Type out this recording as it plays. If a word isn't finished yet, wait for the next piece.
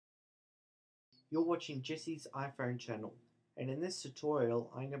You're watching Jesse's iPhone channel, and in this tutorial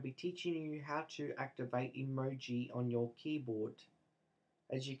I'm going to be teaching you how to activate emoji on your keyboard.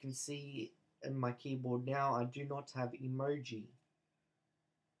 As you can see in my keyboard now, I do not have emoji.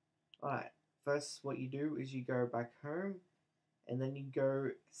 Alright, first what you do is you go back home and then you go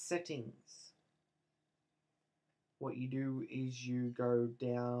settings. What you do is you go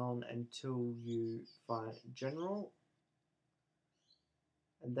down until you find general.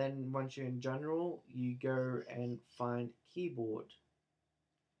 And then once you're in general, you go and find keyboard.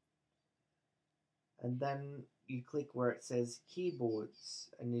 And then you click where it says keyboards,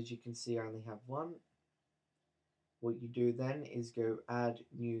 and as you can see I only have one. What you do then is go add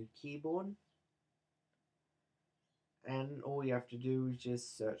new keyboard, and all you have to do is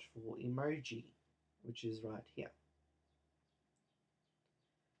just search for emoji, which is right here.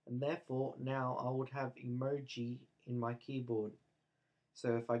 And therefore now I would have emoji in my keyboard.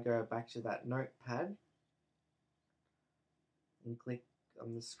 So if I go back to that notepad and click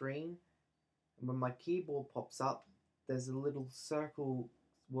on the screen, and when my keyboard pops up, there's a little circle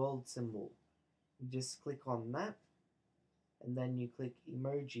world symbol. You just click on that, and then you click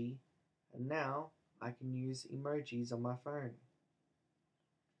emoji, and now I can use emojis on my phone.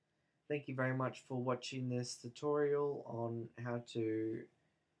 Thank you very much for watching this tutorial on how to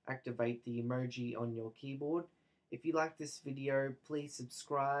activate the emoji on your keyboard. If you like this video, please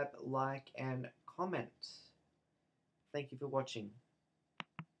subscribe, like, and comment. Thank you for watching.